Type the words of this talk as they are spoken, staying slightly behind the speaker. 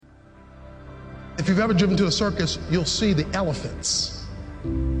If you've ever driven to a circus, you'll see the elephants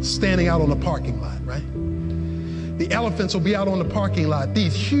standing out on the parking lot, right? The elephants will be out on the parking lot,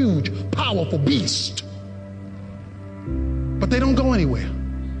 these huge, powerful beasts. But they don't go anywhere.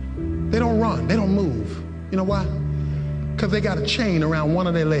 They don't run. They don't move. You know why? Because they got a chain around one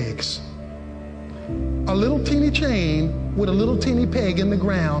of their legs. A little teeny chain with a little teeny peg in the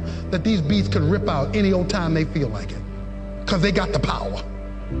ground that these beasts could rip out any old time they feel like it. Because they got the power.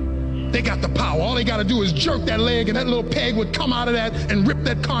 They got the power. All they got to do is jerk that leg and that little peg would come out of that and rip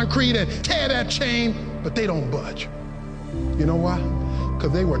that concrete and tear that chain, but they don't budge. You know why?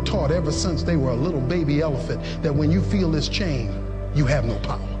 Because they were taught ever since they were a little baby elephant that when you feel this chain, you have no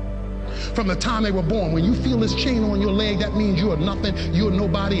power. From the time they were born, when you feel this chain on your leg, that means you are nothing, you're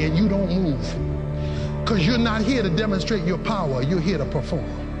nobody, and you don't move. Because you're not here to demonstrate your power, you're here to perform.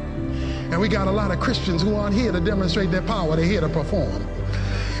 And we got a lot of Christians who aren't here to demonstrate their power, they're here to perform.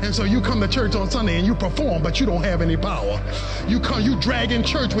 And so you come to church on Sunday and you perform, but you don't have any power. You drag in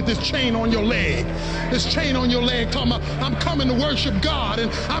church with this chain on your leg. This chain on your leg talking about, I'm coming to worship God,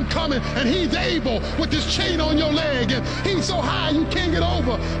 and I'm coming, and he's able with this chain on your leg, and he's so high you can't get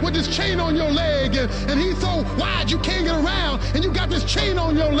over with this chain on your leg, and he's so wide you can't get around, and you got this chain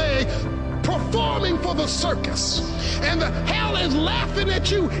on your leg, performing for the circus. And the hell is laughing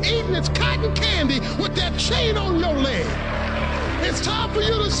at you, eating its cotton candy with that chain on your leg. It's time for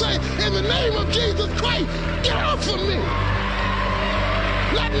you to say, in the name of Jesus Christ, get off of me.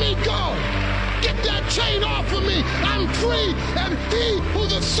 Let me go. Get that chain off of me. I'm free, and he who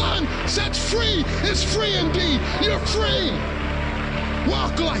the Son sets free is free indeed. You're free.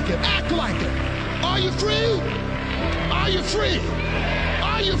 Walk like it. Act like it. Are you free? Are you free?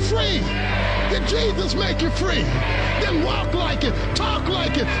 Are you free? Did Jesus make you free? Then walk like it. Talk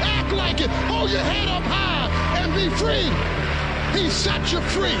like it. Act like it. Hold your head up high and be free. He set you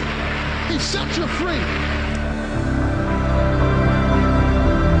free. He set you free.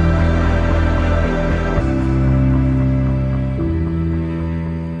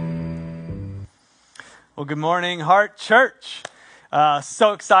 Well, good morning, Heart Church.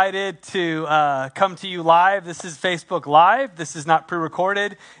 So excited to come to you live. This is Facebook Live. This is not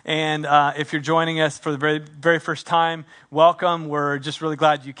pre-recorded. And if you're joining us for the very, very first time, welcome. We're just really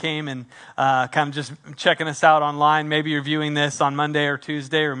glad you came and kind of just checking us out online. Maybe you're viewing this on Monday or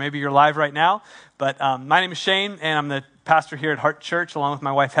Tuesday, or maybe you're live right now. But my name is Shane, and I'm the pastor here at Heart Church, along with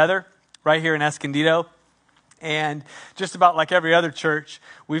my wife, Heather, right here in Escondido. And just about like every other church,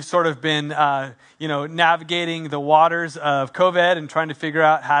 we've sort of been, navigating the waters of COVID and trying to figure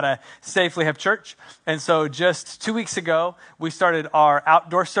out how to safely have church. And so just 2 weeks ago, we started our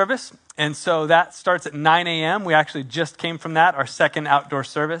outdoor service. And so that starts at 9 a.m. We actually just came from that, our second outdoor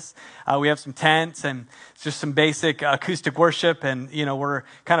service. We have some tents and just some basic acoustic worship. And, we're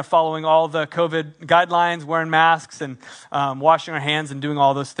kind of following all the COVID guidelines, wearing masks and washing our hands and doing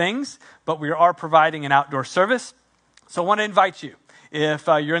all those things. But we are providing an outdoor service. So I want to invite you, if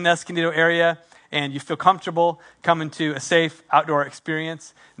you're in the Escondido area and you feel comfortable coming to a safe outdoor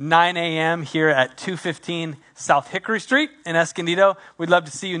experience, 9 a.m. here at 215 South Hickory Street in Escondido. We'd love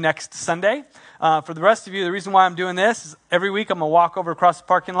to see you next Sunday. For the rest of you, the reason why I'm doing this is every week I'm going to walk over across the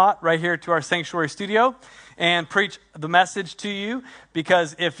parking lot right here to our sanctuary studio and preach the message to you,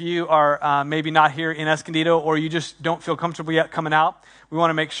 because if you are maybe not here in Escondido or you just don't feel comfortable yet coming out, we want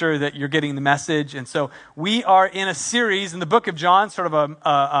to make sure that you're getting the message. And so we are in a series in the book of John, sort of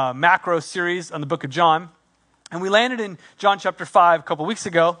a macro series on the book of John. And we landed in John chapter 5 a couple weeks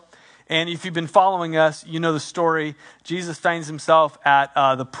ago. And if you've been following us, you know the story. Jesus finds himself at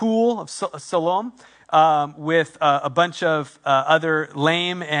the pool of Siloam with a bunch of other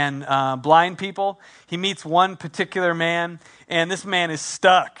lame and blind people. He meets one particular man, and this man is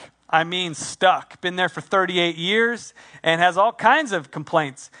stuck. I mean stuck. Been there for 38 years and has all kinds of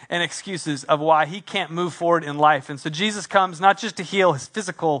complaints and excuses of why he can't move forward in life. And so Jesus comes not just to heal his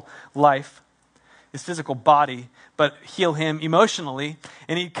physical life, his physical body, but heal him emotionally.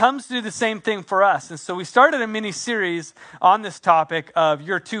 And he comes to do the same thing for us. And so we started a mini-series on this topic of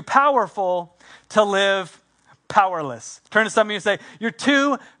you're too powerful to live powerless. Turn to somebody and say, you're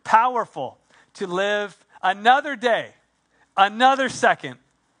too powerful to live another day, another second,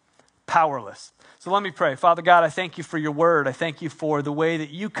 powerless. So let me pray. Father God, I thank you for your word. I thank you for the way that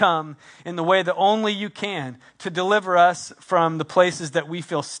you come in the way that only you can to deliver us from the places that we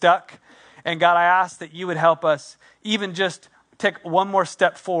feel stuck. And God, I ask that you would help us even just take one more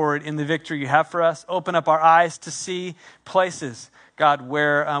step forward in the victory you have for us. Open up our eyes to see places, God,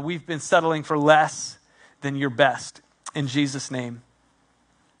 where we've been settling for less than your best. In Jesus' name,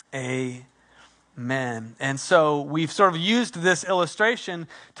 amen. Amen. And so we've sort of used this illustration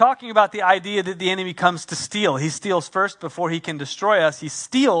talking about the idea that the enemy comes to steal. He steals first before he can destroy us. He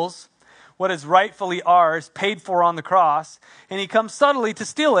steals what is rightfully ours, paid for on the cross, and he comes subtly to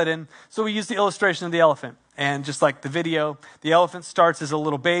steal it. And so we use the illustration of the elephant. And just like the video, the elephant starts as a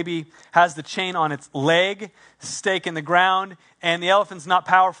little baby, has the chain on its leg, stake in the ground, and the elephant's not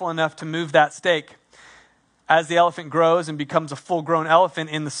powerful enough to move that stake. As the elephant grows and becomes a full-grown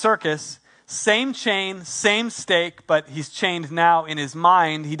elephant in the circus, same chain, same stake, but he's chained now in his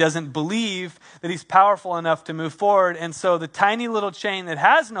mind. He doesn't believe that he's powerful enough to move forward. And so the tiny little chain that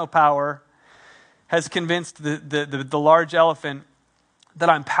has no power has convinced the large elephant that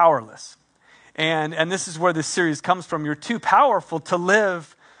I'm powerless. And this is where this series comes from. You're too powerful to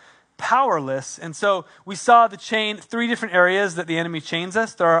live powerless. And so we saw the chain, 3 different areas that the enemy chains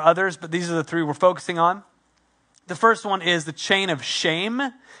us. There are others, but these are the 3 we're focusing on. The first one is the chain of shame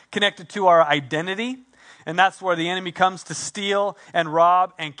connected to our identity. And that's where the enemy comes to steal and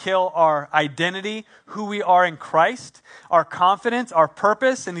rob and kill our identity, who we are in Christ, our confidence, our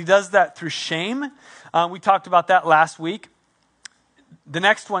purpose. And he does that through shame. We talked about that last week. The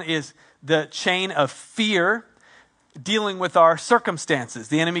next one is the chain of fear, dealing with our circumstances.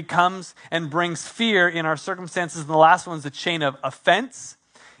 The enemy comes and brings fear in our circumstances. And the last one is the chain of offense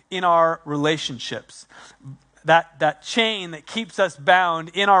in our relationships. That chain that keeps us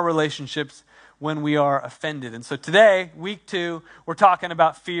bound in our relationships when we are offended. And so today, week 2, we're talking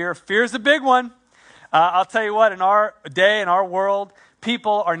about fear. Fear is a big one. I'll tell you what, in our day, in our world,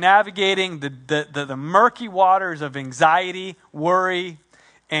 people are navigating the murky waters of anxiety, worry,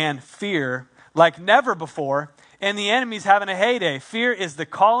 and fear like never before. And the enemy's having a heyday. Fear is the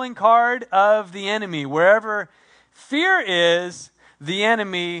calling card of the enemy. Wherever fear is, the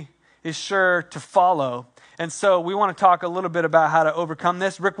enemy is sure to follow. And so we want to talk a little bit about how to overcome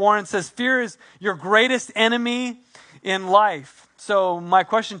this. Rick Warren says, fear is your greatest enemy in life. So my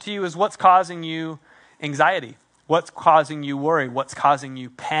question to you is, what's causing you anxiety? What's causing you worry? What's causing you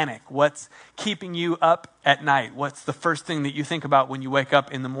panic? What's keeping you up at night? What's the first thing that you think about when you wake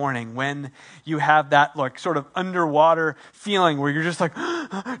up in the morning? When you have that like sort of underwater feeling where you're just like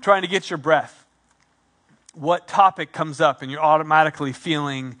trying to get your breath. What topic comes up and you're automatically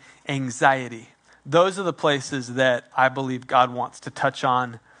feeling anxiety? Those are the places that I believe God wants to touch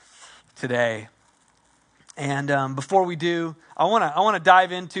on today. And before we do, I want to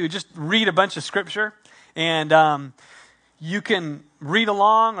dive into, just read a bunch of scripture. And you can read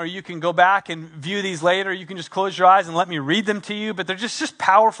along, or you can go back and view these later. You can just close your eyes and let me read them to you. But they're just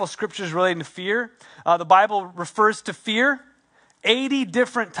powerful scriptures relating to fear. The Bible refers to fear 80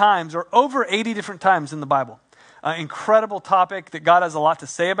 different times, or over 80 different times in the Bible. Incredible topic that God has a lot to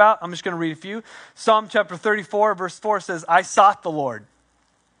say about. I'm just going to read a few. Psalm chapter 34, verse 4 says, I sought the Lord,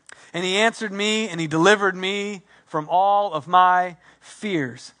 and he answered me, and he delivered me from all of my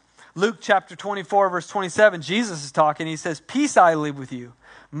fears. Luke chapter 24, verse 27, Jesus is talking. He says, peace I leave with you.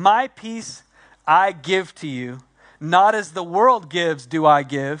 My peace I give to you. Not as the world gives do I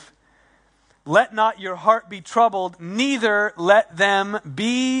give. Let not your heart be troubled, neither let them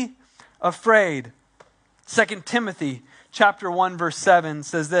be afraid. 2 Timothy chapter 1, verse 7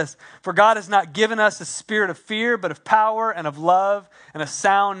 says this, for God has not given us a spirit of fear, but of power and of love and a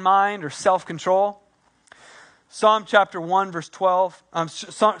sound mind or self-control. Psalm chapter 1, verse 12,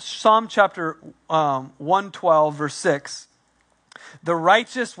 Psalm chapter 112, verse 6, the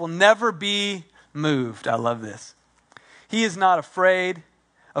righteous will never be moved. I love this. He is not afraid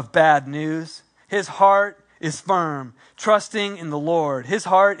of bad news. His heart is firm, trusting in the Lord. His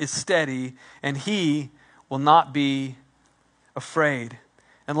heart is steady, and he will not be afraid.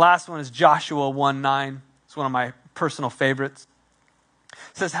 And last one is Joshua 1:9. It's one of my personal favorites.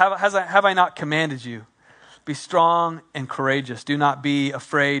 It says, have I not commanded you? Be strong and courageous. Do not be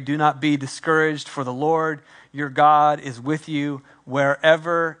afraid. Do not be discouraged, for the Lord your God is with you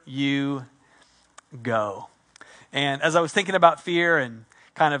wherever you go. And as I was thinking about fear and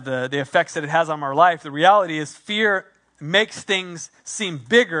kind of the effects that it has on our life, the reality is fear makes things seem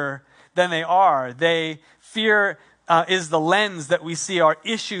bigger than they are. Fear is the lens that we see our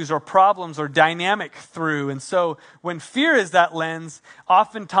issues or problems or dynamic through. And so when fear is that lens,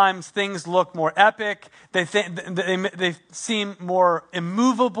 oftentimes things look more epic. They seem more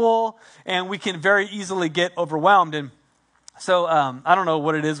immovable, and we can very easily get overwhelmed. And so I don't know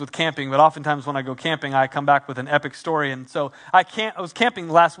what it is with camping, but oftentimes when I go camping, I come back with an epic story. And so I was camping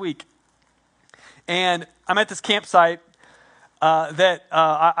last week, and I'm at this campsite that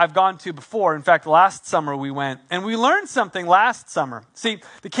I've gone to before. In fact, last summer we went, and we learned something last summer. See,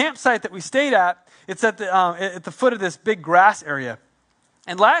 the campsite that we stayed at, it's at the foot of this big grass area.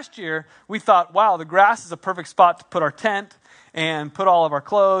 And last year, we thought, wow, the grass is a perfect spot to put our tent and put all of our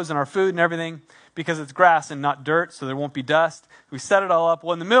clothes and our food and everything because it's grass and not dirt, so there won't be dust. We set it all up.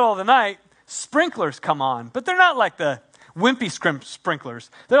 Well, in the middle of the night, sprinklers come on, but they're not like the wimpy sprinklers.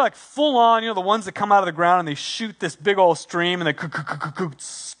 They're like full on, the ones that come out of the ground and they shoot this big old stream and they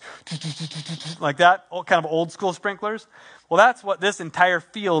like that, kind of old school sprinklers. Well, that's what this entire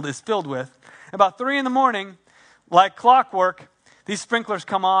field is filled with. About 3 a.m, like clockwork, these sprinklers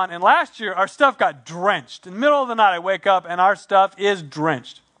come on, and last year our stuff got drenched. In the middle of the night, I wake up and our stuff is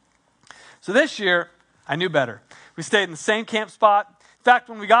drenched. So this year, I knew better. We stayed in the same camp spot. In fact,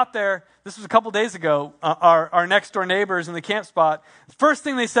 when we got there, this was a couple days ago, our next door neighbors in the camp spot, the first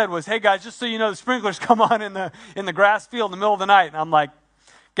thing they said was, hey guys, just so you know, the sprinklers come on in the grass field in the middle of the night. And I'm like,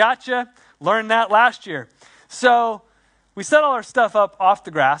 gotcha, learned that last year. So we set all our stuff up off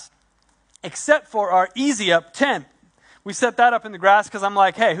the grass, except for our Easy Up tent. We set that up in the grass because I'm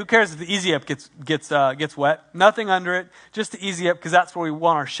like, hey, who cares if the Easy Up gets wet? Nothing under it, just the Easy Up because that's where we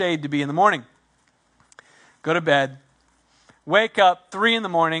want our shade to be in the morning. Go to bed. Wake up 3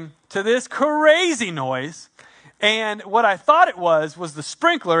 a.m. to this crazy noise. And what I thought it was the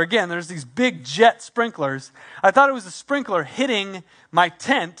sprinkler. Again, there's these big jet sprinklers. I thought it was a sprinkler hitting my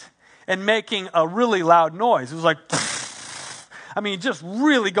tent and making a really loud noise. It was like, just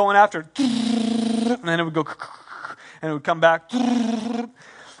really going after it. And then it would go, and it would come back.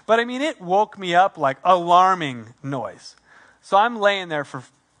 But it woke me up like alarming noise. So I'm laying there for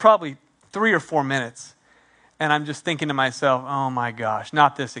probably 3 or 4 minutes. And I'm just thinking to myself, oh my gosh,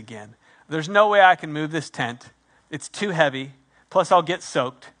 not this again. There's no way I can move this tent. It's too heavy. Plus I'll get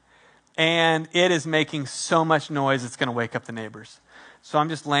soaked. And it is making so much noise, it's going to wake up the neighbors. So I'm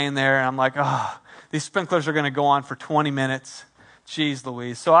just laying there and I'm like, these sprinklers are going to go on for 20 minutes. Jeez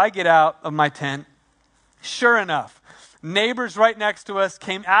Louise. So I get out of my tent. Sure enough, neighbors right next to us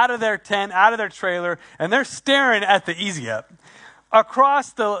came out of their tent, out of their trailer, and they're staring at the Easy Up.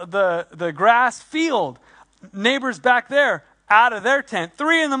 Across the grass field, neighbors back there out of their tent,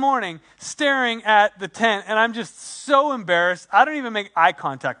 3 a.m, staring at the tent, and I'm just so embarrassed. I don't even make eye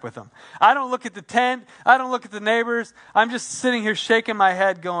contact with them. I don't look at the tent. I don't look at the neighbors. I'm just sitting here shaking my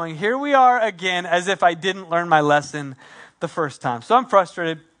head going, here we are again, as if I didn't learn my lesson the first time. So I'm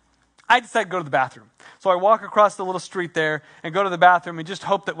frustrated. I decide to go to the bathroom. So I walk across the little street there and go to the bathroom and just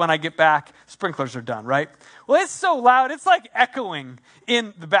hope that when I get back, sprinklers are done, right? Well, it's so loud. It's like echoing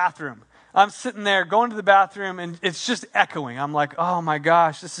in the bathroom. I'm sitting there going to the bathroom and it's just echoing. I'm like, oh my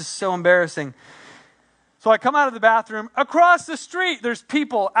gosh, this is so embarrassing. So I come out of the bathroom. Across the street, there's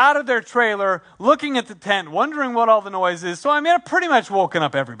people out of their trailer looking at the tent, wondering what all the noise is. So I've pretty much woken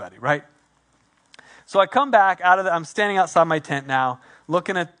up everybody, right? So I come back I'm standing outside my tent now,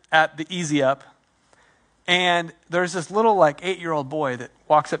 looking at the Easy Up. And there's this little 8-year-old boy that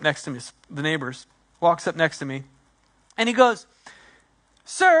walks up next to me, the neighbors, walks up next to me. And he goes,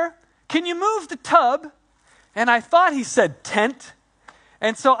 sir, can you move the tub? And I thought he said tent.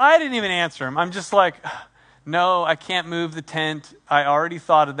 And so I didn't even answer him. I'm just like, no, I can't move the tent. I already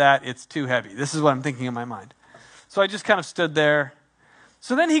thought of that. It's too heavy. This is what I'm thinking in my mind. So I just kind of stood there.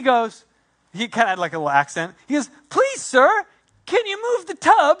 So then he kind of had like a little accent. He goes, please, sir, can you move the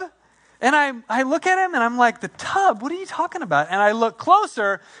tub? And I look at him and I'm like, the tub? What are you talking about? And I look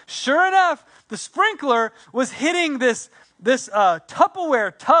closer. Sure enough, the sprinkler was hitting this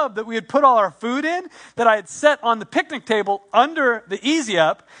Tupperware tub that we had put all our food in that I had set on the picnic table under the Easy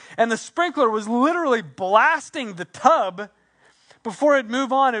Up. And the sprinkler was literally blasting the tub. Before it'd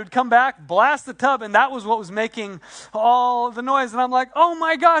move on, it would come back, blast the tub, and that was what was making all the noise. And I'm like, oh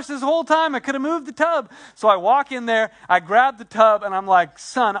my gosh, this whole time I could have moved the tub. So I walk in there, I grab the tub, and I'm like,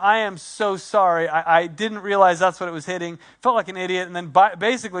 son, I am so sorry. I didn't realize that's what it was hitting. Felt like an idiot. And then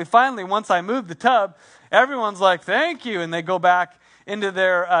finally, once I moved the tub, everyone's like, thank you. And they go back into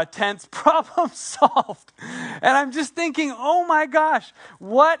their tents, problem solved. And I'm just thinking, oh my gosh,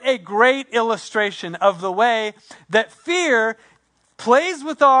 what a great illustration of the way that fear plays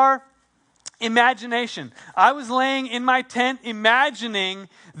with our imagination. I was laying in my tent imagining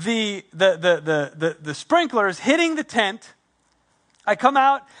the sprinklers hitting the tent. I come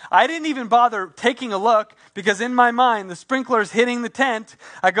out, I didn't even bother taking a look because in my mind the sprinklers hitting the tent.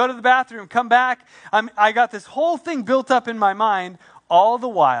 I go to the bathroom, come back, I got this whole thing built up in my mind. All the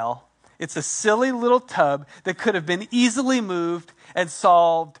while, it's a silly little tub that could have been easily moved and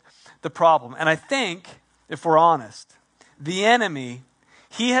solved the problem. And I think, if we're honest, the enemy,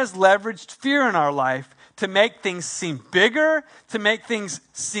 he has leveraged fear in our life to make things seem bigger, to make things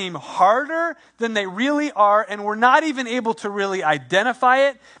seem harder than they really are, and we're not even able to really identify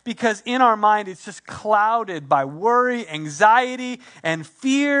it because in our mind it's just clouded by worry, anxiety, and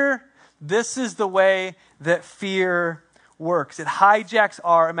fear. This is the way that fear works. It hijacks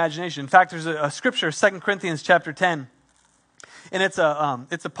our imagination. In fact, there's a scripture, 2 Corinthians chapter 10, and it's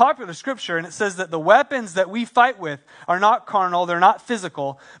a popular scripture, and it says that the weapons that we fight with are not carnal, they're not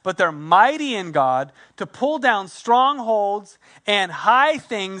physical, but they're mighty in God to pull down strongholds and high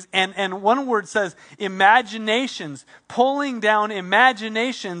things, and one word says imaginations, pulling down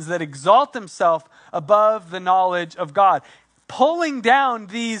imaginations that exalt themselves above the knowledge of God. Pulling down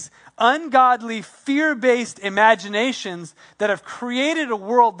these ungodly, fear-based imaginations that have created a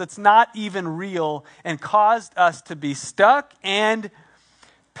world that's not even real and caused us to be stuck and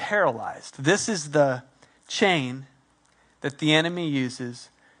paralyzed. This is the chain that the enemy uses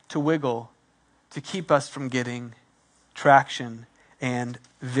to wiggle to keep us from getting traction and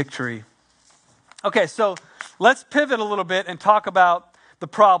victory. Okay, so let's pivot a little bit and talk about the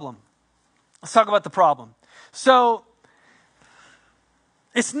problem. Let's talk about the problem. So,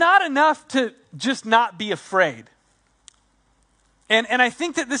 it's not enough to just not be afraid. And I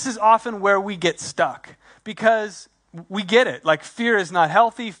think that this is often where we get stuck because we get it. Like fear is not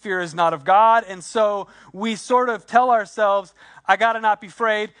healthy, fear is not of God. And so we sort of tell ourselves, I got to not be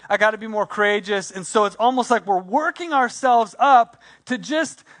afraid, I got to be more courageous. And so it's almost like we're working ourselves up to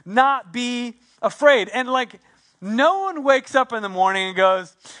just not be afraid. And like no one wakes up in the morning and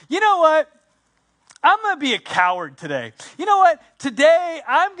goes, you know what? I'm going to be a coward today. You know what? Today,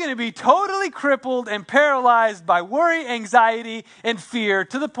 I'm going to be totally crippled and paralyzed by worry, anxiety, and fear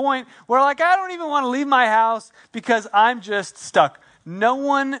to the point where, like, I don't even want to leave my house because I'm just stuck. No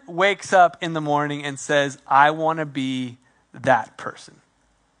one wakes up in the morning and says, I want to be that person.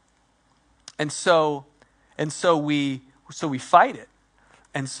 And so we fight it.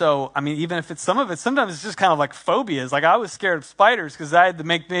 And so, I mean, even if it's some of it, sometimes it's just kind of like phobias. Like I was scared of spiders because I had to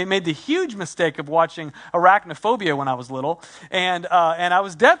made the huge mistake of watching Arachnophobia when I was little. And I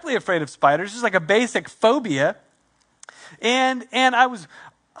was deathly afraid of spiders, just like a basic phobia. And I was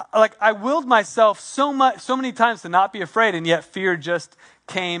like, I willed myself so many times to not be afraid, and yet fear just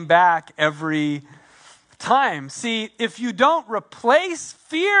came back every time. See, if you don't replace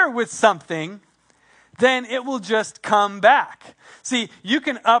fear with something, then it will just come back. See, you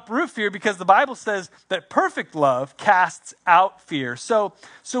can uproot fear because the Bible says that perfect love casts out fear. So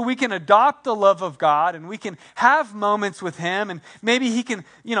we can adopt the love of God and we can have moments with Him and maybe He can,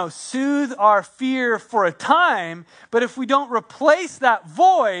 soothe our fear for a time. But if we don't replace that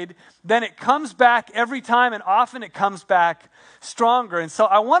void, then it comes back every time and often it comes back stronger. And so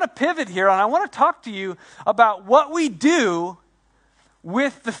I want to pivot here and I want to talk to you about what we do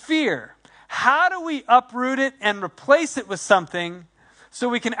with the fear. How do we uproot it and replace it with something so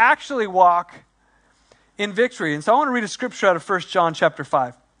we can actually walk in victory? And so I want to read a scripture out of 1 John chapter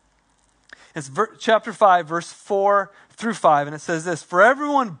 5. It's chapter 5, verse 4 through 5, and it says this: For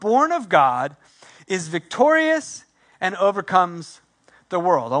everyone born of God is victorious and overcomes the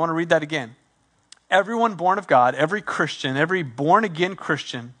world. I want to read that again. Everyone born of God, every Christian, every born-again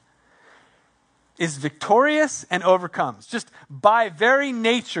Christian is victorious and overcomes. Just by very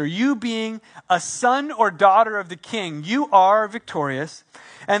nature, you being a son or daughter of the King, you are victorious.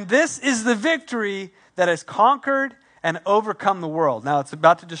 And this is the victory that has conquered and overcome the world. Now it's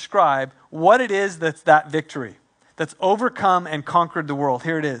about to describe what it is that's that victory, that's overcome and conquered the world.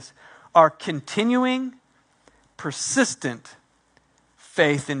 Here it is. Our continuing, persistent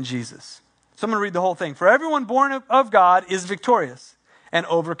faith in Jesus. So I'm going to read the whole thing. For everyone born of God is victorious and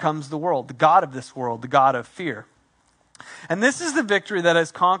overcomes the world, the God of this world, the God of fear. And this is the victory that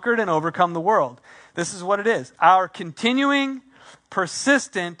has conquered and overcome the world. This is what it is. Our continuing,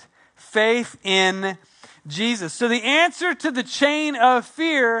 persistent faith in Jesus. So the answer to the chain of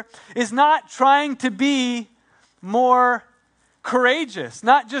fear is not trying to be more courageous,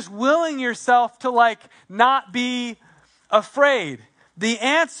 not just willing yourself to not be afraid. The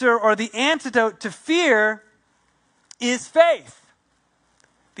answer or the antidote to fear is faith.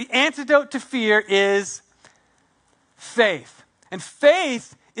 The antidote to fear is faith. And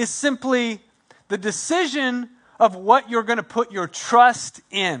faith is simply the decision of what you're going to put your trust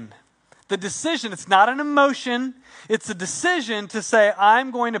in. The decision, it's not an emotion, it's a decision to say,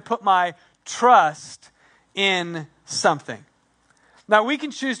 I'm going to put my trust in something. Now, we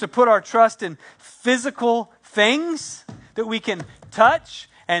can choose to put our trust in physical things that we can touch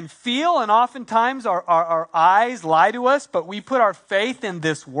and feel, and oftentimes our eyes lie to us, but we put our faith in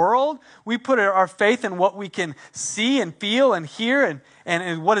this world. We put our faith in what we can see and feel and hear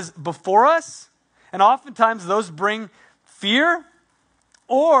and what is before us. And oftentimes those bring fear,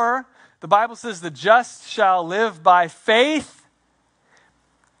 or the Bible says the just shall live by faith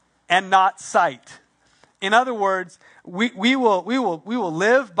and not sight. In other words, we will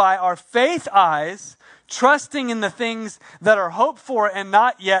live by our faith eyes, trusting in the things that are hoped for and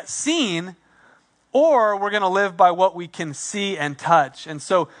not yet seen, or we're going to live by what we can see and touch. And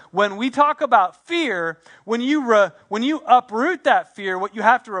so when we talk about fear, when you uproot that fear, what you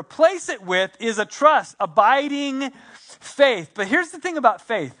have to replace it with is a trust, abiding faith. But here's the thing about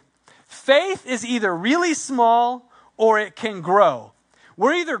faith. Faith is either really small or it can grow.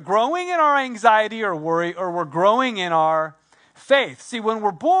 We're either growing in our anxiety or worry, or we're growing in our faith. See, when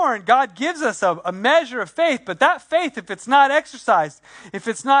we're born, God gives us a measure of faith, but that faith, if it's not exercised, if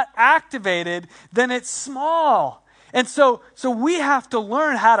it's not activated, then it's small. And so we have to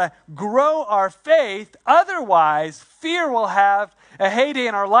learn how to grow our faith. Otherwise, fear will have a heyday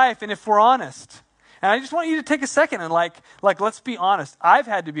in our life. And if we're honest, and I just want you to take a second and let's be honest. I've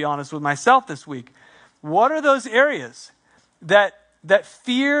had to be honest with myself this week. What are those areas that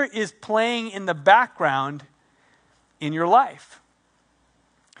fear is playing in the background in your life?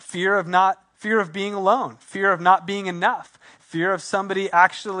 Fear of being alone, fear of not being enough, fear of somebody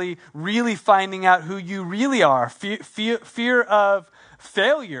actually really finding out who you really are, fear of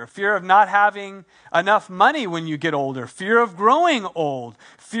failure, fear of not having enough money when you get older, fear of growing old,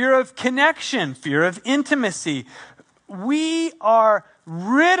 fear of connection, fear of intimacy. We are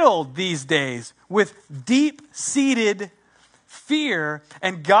riddled these days with deep-seated fear,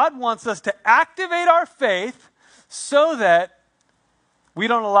 and God wants us to activate our faith so that we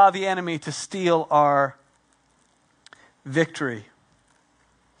don't allow the enemy to steal our victory.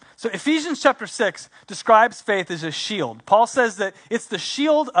 So Ephesians chapter 6 describes faith as a shield. Paul says that it's the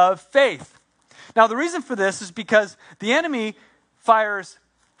shield of faith. Now the reason for this is because the enemy fires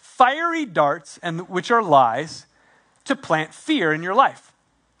fiery darts, which are lies, to plant fear in your life.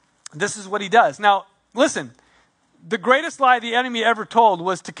 This is what he does. Now listen, the greatest lie the enemy ever told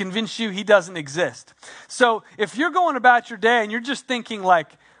was to convince you he doesn't exist. So if you're going about your day and you're just thinking like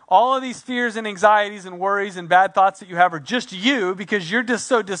all of these fears and anxieties and worries and bad thoughts that you have are just you because you're just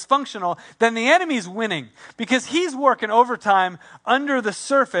so dysfunctional, then the enemy's winning because he's working overtime under the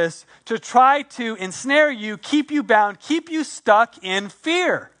surface to try to ensnare you, keep you bound, keep you stuck in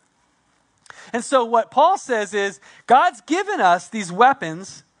fear. And so what Paul says is God's given us these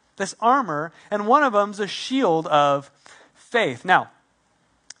weapons, this armor, and one of them is a shield of faith. Now,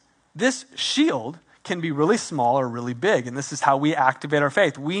 this shield can be really small or really big, and this is how we activate our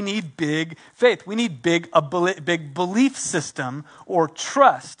faith. We need big faith. We need a big belief system or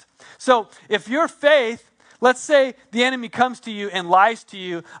trust. So if your faith, let's say the enemy comes to you and lies to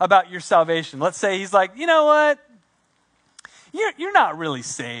you about your salvation. Let's say he's like, you know what? You're not really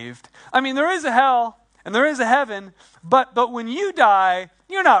saved. I mean, there is a hell and there is a heaven, but when you die,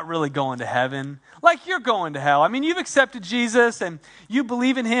 you're not really going to heaven. Like, you're going to hell. I mean, you've accepted Jesus and you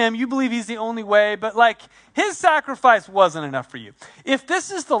believe in him. You believe he's the only way, but like, his sacrifice wasn't enough for you. If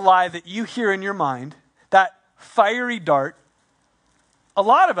this is the lie that you hear in your mind, that fiery dart, a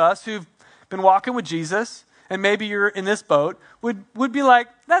lot of us who've been walking with Jesus, and maybe you're in this boat, would be like,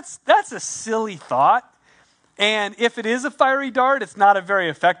 that's a silly thought. And if it is a fiery dart, it's not a very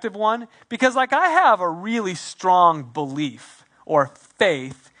effective one, because like, I have a really strong belief or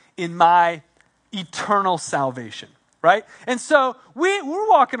faith in my eternal salvation, right? And so we're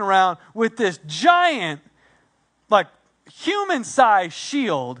walking around with this giant, like, human-sized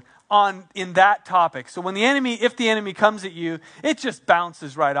shield in that topic. So if the enemy comes at you, it just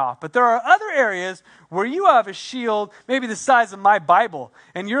bounces right off. But there are other areas where you have a shield, maybe the size of my Bible,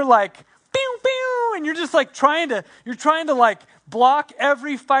 and you're like, pew, pew, and you're just like trying to like block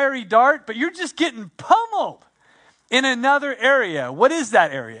every fiery dart, but you're just getting pummeled in another area. What is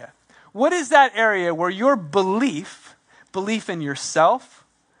that area? What is that area where your belief in yourself,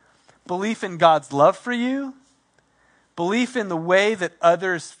 belief in God's love for you, belief in the way that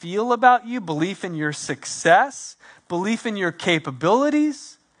others feel about you, belief in your success, belief in your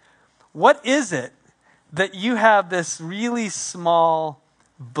capabilities? What is it that you have this really small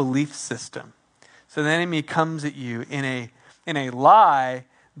belief system? So the enemy comes at you in a lie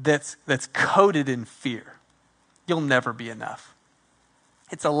that's coated in fear. You'll never be enough.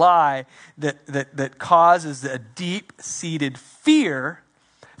 It's a lie that causes a deep-seated fear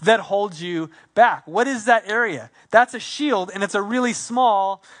that holds you back. What is that area? That's a shield, and it's a really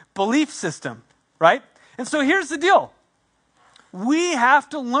small belief system, right? And so here's the deal. We have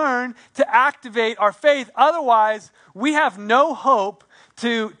to learn to activate our faith. Otherwise, we have no hope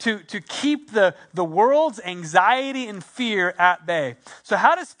to keep the world's anxiety and fear at bay. So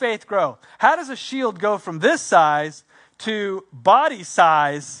how does faith grow? How does a shield go from this size to body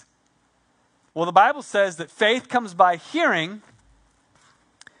size? Well, the Bible says that faith comes by hearing,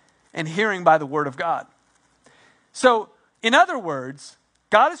 and hearing by the word of God. So, in other words,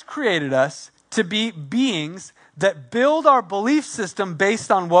 God has created us to be beings that build our belief system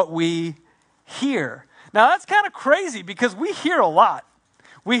based on what we hear. Now, that's kind of crazy because we hear a lot.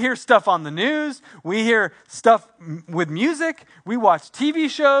 We hear stuff on the news. We hear stuff with music. We watch TV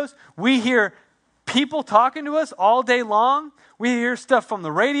shows. We hear people talking to us all day long. We hear stuff from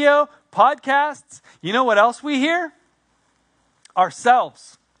the radio, podcasts. You know what else we hear?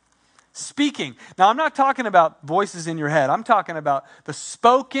 Ourselves speaking. Now, I'm not talking about voices in your head. I'm talking about the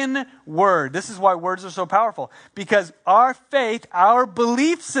spoken word. This is why words are so powerful. Because our faith, our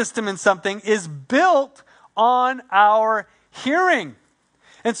belief system in something is built on our hearing.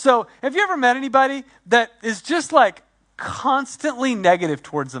 And so, have you ever met anybody that is just like constantly negative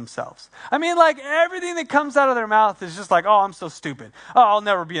towards themselves? I mean, like everything that comes out of their mouth is just like, oh, I'm so stupid. Oh, I'll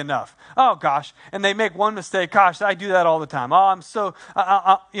never be enough. Oh, gosh. And they make one mistake. Gosh, I do that all the time. Oh, I'm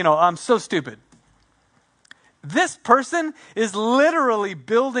so stupid. This person is literally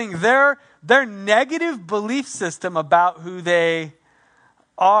building their negative belief system about who they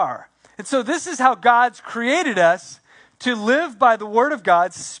are. And so this is how God's created us to live by the word of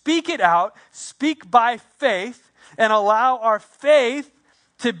God, speak it out, speak by faith, and allow our faith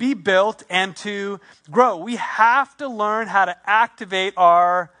to be built and to grow. We have to learn how to activate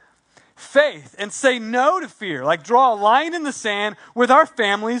our faith and say no to fear. Like draw a line in the sand with our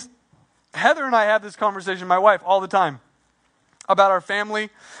families. Heather and I have this conversation, my wife, all the time. About our family,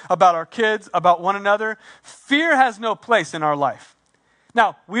 about our kids, about one another. Fear has no place in our life.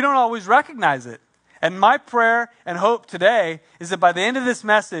 Now, we don't always recognize it. And my prayer and hope today is that by the end of this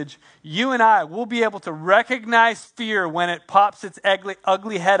message, you and I will be able to recognize fear when it pops its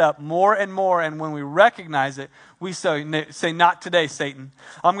ugly head up more and more. And when we recognize it, we say, not today, Satan.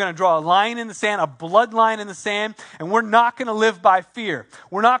 I'm going to draw a line in the sand, a blood line in the sand, and we're not going to live by fear.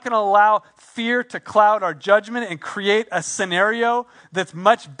 We're not going to allow fear to cloud our judgment and create a scenario that's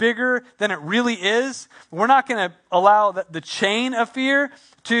much bigger than it really is. We're not going to allow the chain of fear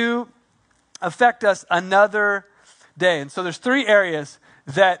to affect us another day. And so there's 3 areas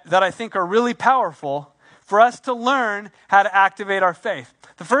that I think are really powerful for us to learn how to activate our faith.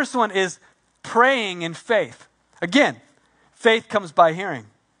 The first one is praying in faith. Again, faith comes by hearing.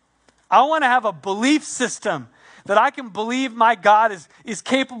 I want to have a belief system that I can believe my God is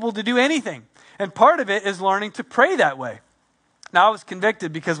capable to do anything. And part of it is learning to pray that way. Now, I was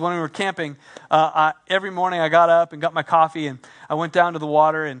convicted because when we were camping, every morning I got up and got my coffee and I went down to the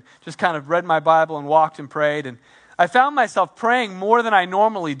water and just kind of read my Bible and walked and prayed. And I found myself praying more than I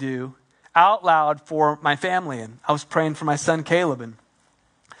normally do out loud for my family. And I was praying for my son Caleb. And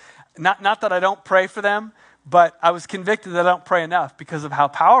not that I don't pray for them, but I was convicted that I don't pray enough because of how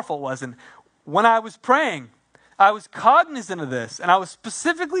powerful it was. And when I was praying, I was cognizant of this. And I was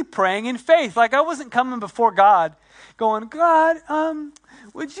specifically praying in faith. Like I wasn't coming before God going, God,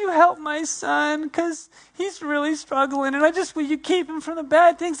 would you help my son? Because he's really struggling. And will you keep him from the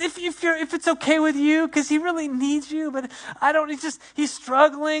bad things? If it's okay with you, because he really needs you. But he's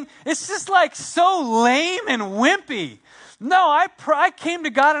struggling. It's just like so lame and wimpy. No, I came to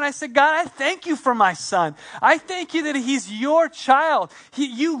God and I said, God, I thank you for my son. I thank you that he's your child.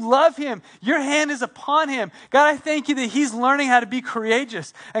 You love him. Your hand is upon him. God, I thank you that he's learning how to be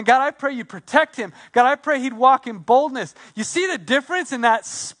courageous. And God, I pray you protect him. God, I pray he'd walk in boldness. You see the difference in that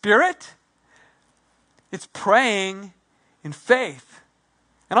spirit? It's praying in faith.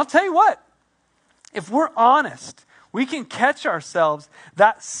 And I'll tell you what, if we're honest, we can catch ourselves.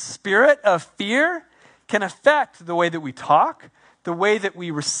 That spirit of fear can affect the way that we talk, the way that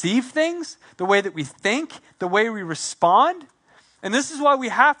we receive things, the way that we think, the way we respond. And this is why we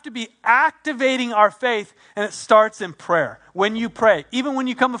have to be activating our faith, and it starts in prayer. When you pray, even when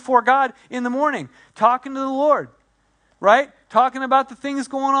you come before God in the morning, talking to the Lord, right? Talking about the things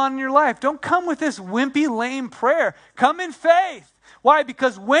going on in your life. Don't come with this wimpy, lame prayer. Come in faith. Why?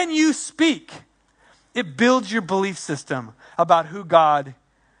 Because when you speak, it builds your belief system about who God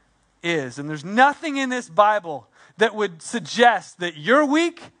is. And there's nothing in this Bible that would suggest that you're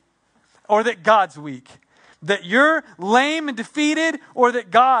weak or that God's weak. That you're lame and defeated or that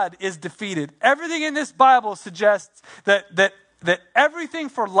God is defeated. Everything in this Bible suggests that everything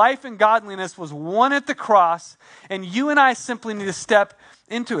for life and godliness was won at the cross, and you and I simply need to step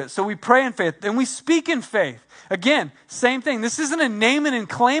into it. So we pray in faith and we speak in faith. Again, same thing. This isn't a name it and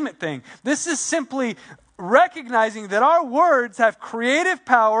claim it thing. This is simply recognizing that our words have creative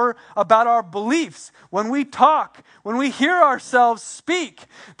power about our beliefs. When we talk, when we hear ourselves speak,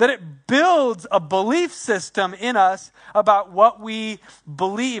 that it builds a belief system in us about what we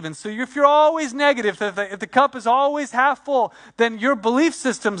believe. And so if you're always negative, if the cup is always half full, then your belief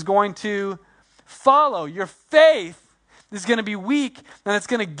system's going to follow. Your faith is going to be weak, and it's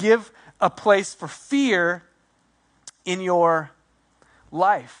going to give a place for fear in your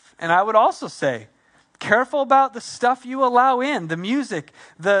life. And I would also say, careful about the stuff you allow in, the music,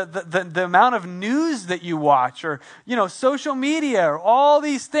 the amount of news that you watch, or social media, or all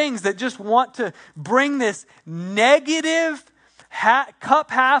these things that just want to bring this negative, cup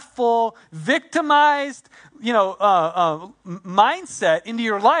half full, victimized, mindset into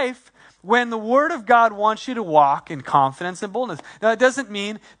your life, when the Word of God wants you to walk in confidence and boldness. Now, it doesn't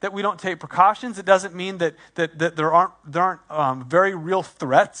mean that we don't take precautions. It doesn't mean that there aren't very real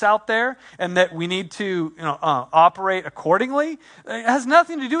threats out there, and that we need to operate accordingly. It has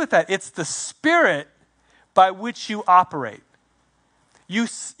nothing to do with that. It's the Spirit by which you operate. You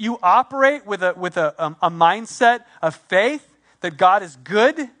operate with a mindset of faith that God is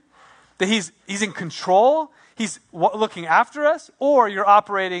good, that He's in control, He's looking after us, or you're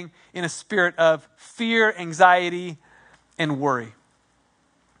operating in a spirit of fear, anxiety, and worry.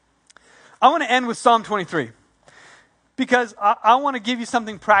 I want to end with Psalm 23 because I want to give you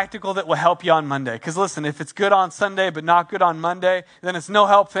something practical that will help you on Monday. Because listen, if it's good on Sunday but not good on Monday, then it's no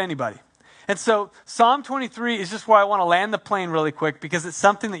help for anybody. And so Psalm 23 is just where I want to land the plane really quick, because it's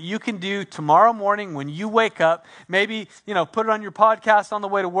something that you can do tomorrow morning when you wake up. Maybe, put it on your podcast on the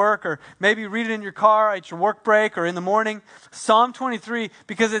way to work, or maybe read it in your car at your work break or in the morning. Psalm 23,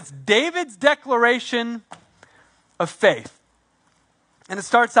 because it's David's declaration of faith. And it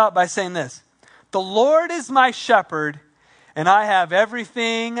starts out by saying this: "The Lord is my shepherd, and I have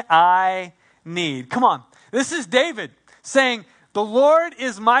everything I need." Come on. This is David saying, the Lord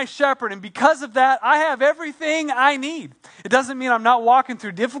is my shepherd, and because of that, I have everything I need. It doesn't mean I'm not walking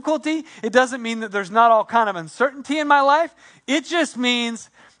through difficulty. It doesn't mean that there's not all kind of uncertainty in my life. It just means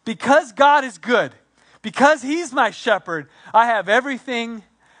because God is good, because He's my shepherd, I have everything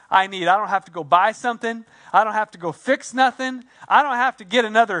I need. I don't have to go buy something. I don't have to go fix nothing. I don't have to get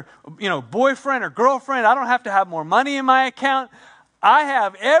another, boyfriend or girlfriend. I don't have to have more money in my account. I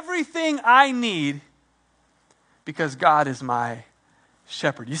have everything I need because God is my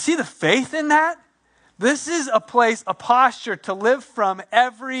shepherd. You see the faith in that? This is a place, a posture to live from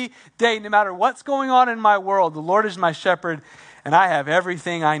every day, no matter what's going on in my world. The Lord is my shepherd, and I have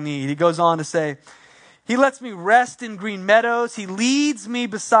everything I need. He goes on to say, He lets me rest in green meadows. He leads me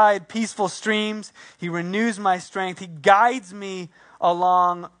beside peaceful streams. He renews my strength. He guides me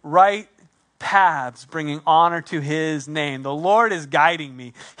along right paths, bringing honor to His name. The Lord is guiding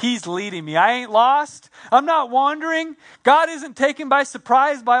me. He's leading me. I ain't lost. I'm not wandering. God isn't taken by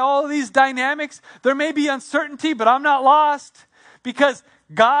surprise by all of these dynamics. There may be uncertainty, but I'm not lost because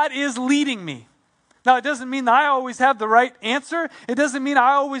God is leading me. Now, it doesn't mean that I always have the right answer. It doesn't mean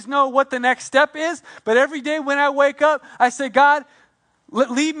I always know what the next step is. But every day when I wake up, I say, God,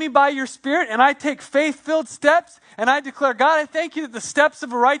 lead me by your Spirit, and I take faith-filled steps, and I declare, God, I thank you that the steps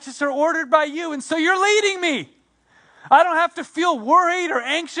of a righteous are ordered by you, and so you're leading me. I don't have to feel worried or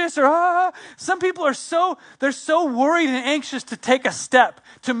anxious or, Some people are so worried and anxious to take a step,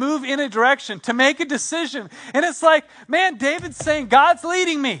 to move in a direction, to make a decision. And it's like, man, David's saying, God's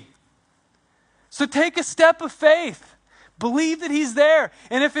leading me. So take a step of faith. Believe that He's there.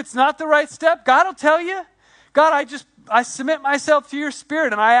 And if it's not the right step, God will tell you. God, I submit myself to your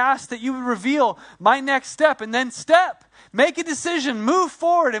Spirit, and I ask that you would reveal my next step, and then step. Make a decision, move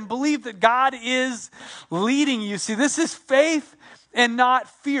forward, and believe that God is leading you. See, this is faith and not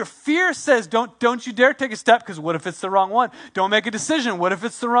fear. Fear says, don't you dare take a step, because what if it's the wrong one? Don't make a decision. What if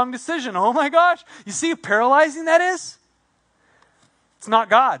it's the wrong decision? Oh my gosh. You see how paralyzing that is? It's not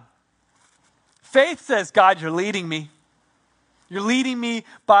God. Faith says, God, you're leading me. You're leading me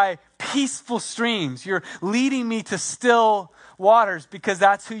by peaceful streams. You're leading me to still waters because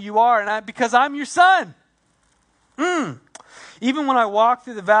that's who you are, and because I'm your son. Even when I walk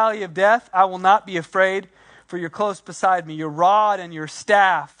through the valley of death, I will not be afraid, for you're close beside me. Your rod and your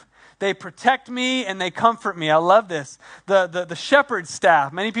staff, they protect me and they comfort me. I love this. The shepherd's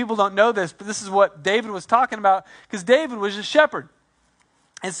staff. Many people don't know this, but this is what David was talking about, because David was a shepherd.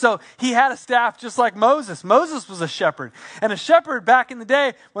 And so he had a staff just like Moses. Moses was a shepherd. And a shepherd back in the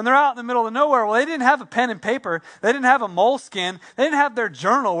day, when they're out in the middle of nowhere, well, they didn't have a pen and paper. They didn't have a moleskin. They didn't have their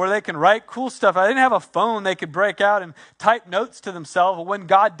journal where they can write cool stuff. They didn't have a phone they could break out and type notes to themselves. When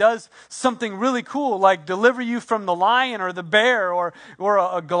God does something really cool, like deliver you from the lion or the bear or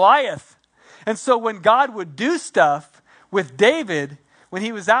a Goliath. And so when God would do stuff with David, when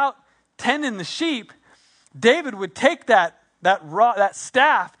he was out tending the sheep, David would take that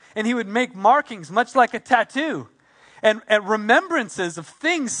staff and he would make markings, much like a tattoo. And remembrances of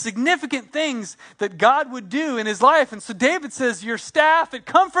things, significant things that God would do in his life. And so David says, your staff, it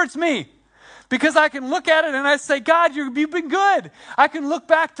comforts me. Because I can look at it and I say, God, you've been good. I can look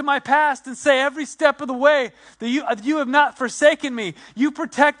back to my past and say every step of the way that you have not forsaken me. You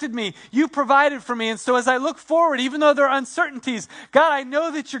protected me. You provided for me. And so as I look forward, even though there are uncertainties, God, I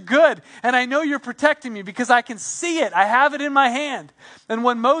know that you're good. And I know you're protecting me because I can see it. I have it in my hand. And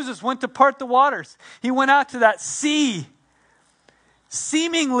when Moses went to part the waters, he went out to that sea,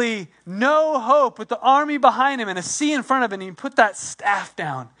 seemingly no hope, with the army behind him and a sea in front of him, and he put that staff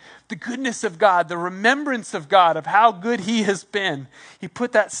down. The goodness of God, the remembrance of God, of how good he has been. He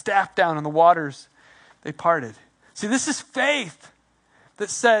put that staff down and the waters, they parted. See, this is faith that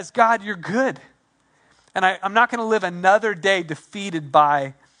says, God, you're good. And I'm not going to live another day defeated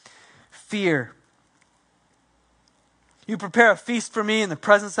by fear. You prepare a feast for me in the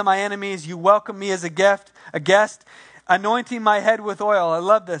presence of my enemies. You welcome me as a guest, anointing my head with oil. I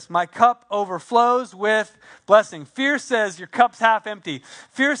love this. My cup overflows with blessing. Fear says your cup's half empty.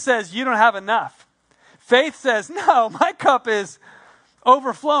 Fear says you don't have enough. Faith says, no, my cup is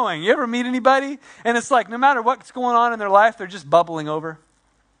overflowing. You ever meet anybody? And it's like no matter what's going on in their life, they're just bubbling over.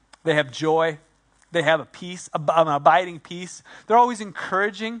 They have joy. They have a peace, an abiding peace. They're always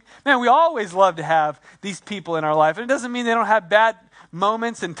encouraging. Man, we always love to have these people in our life. And it doesn't mean they don't have bad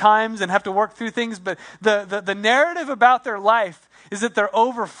moments and times and have to work through things, but the narrative about their life is that they're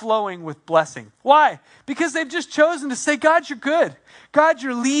overflowing with blessing. Why? Because they've just chosen to say, God, you're good. God,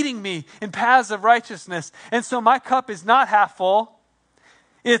 you're leading me in paths of righteousness. And so my cup is not half full.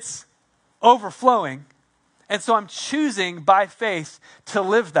 It's overflowing. And so I'm choosing by faith to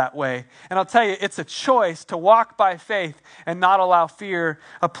live that way. And I'll tell you, it's a choice to walk by faith and not allow fear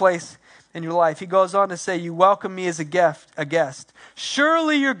a place in your life. He goes on to say, you welcome me as a guest.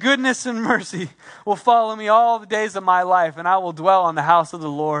 Surely your goodness and mercy will follow me all the days of my life, and I will dwell in the house of the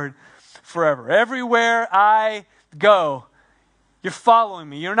Lord forever. Everywhere I go, you're following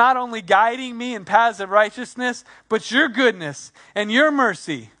me. You're not only guiding me in paths of righteousness, but your goodness and your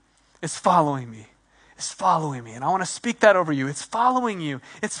mercy is following me. It's following me. And I want to speak that over you. It's following you.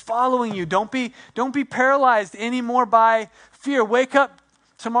 It's following you. Don't be paralyzed anymore by fear. Wake up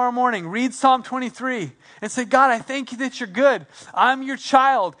tomorrow morning, read Psalm 23 and say, God, I thank you that you're good. I'm your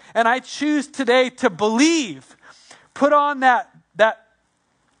child, and I choose today to believe. Put on that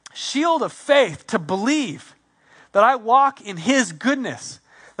shield of faith to believe that I walk in his goodness,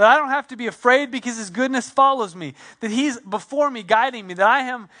 that I don't have to be afraid because his goodness follows me, that he's before me, guiding me, that I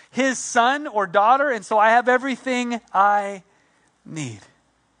am his son or daughter, and so I have everything I need.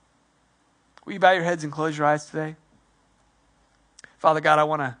 Will you bow your heads and close your eyes today? Father God, I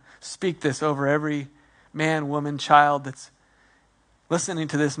want to speak this over every man, woman, child that's listening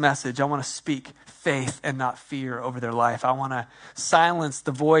to this message. I want to speak faith and not fear over their life. I want to silence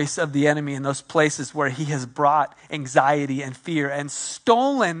the voice of the enemy in those places where he has brought anxiety and fear and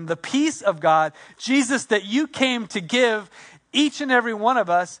stolen the peace of God, Jesus, that you came to give each and every one of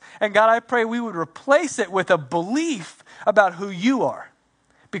us. And God, I pray we would replace it with a belief about who you are,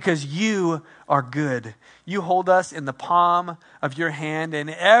 because you are good. You hold us in the palm of your hand, and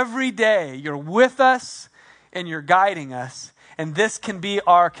every day you're with us and you're guiding us. And this can be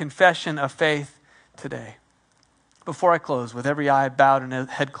our confession of faith today. Before I close, with every eye bowed and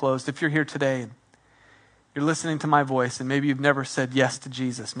head closed, if you're here today and you're listening to my voice and maybe you've never said yes to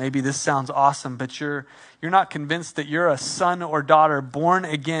Jesus, maybe this sounds awesome, but you're not convinced that you're a son or daughter born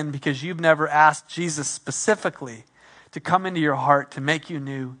again because you've never asked Jesus specifically to come into your heart, to make you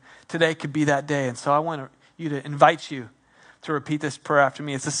new, today could be that day. And so I want you to invite you to repeat this prayer after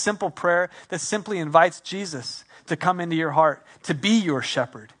me. It's a simple prayer that simply invites Jesus to come into your heart, to be your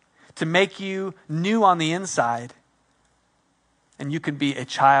shepherd, to make you new on the inside, and you can be a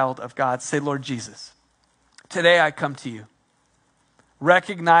child of God. Say, Lord Jesus, today I come to you,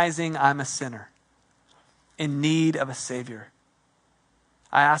 recognizing I'm a sinner in need of a Savior.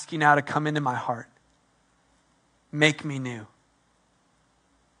 I ask you now to come into my heart, make me new,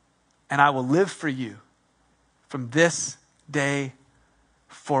 and I will live for you from this day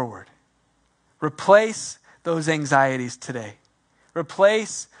forward. Replace those anxieties today.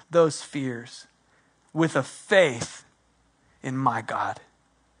 Replace those fears with a faith in my God.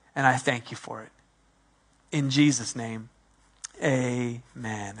 And I thank you for it. In Jesus' name, amen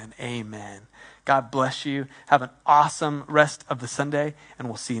and amen. God bless you. Have an awesome rest of the Sunday, and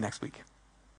we'll see you next week.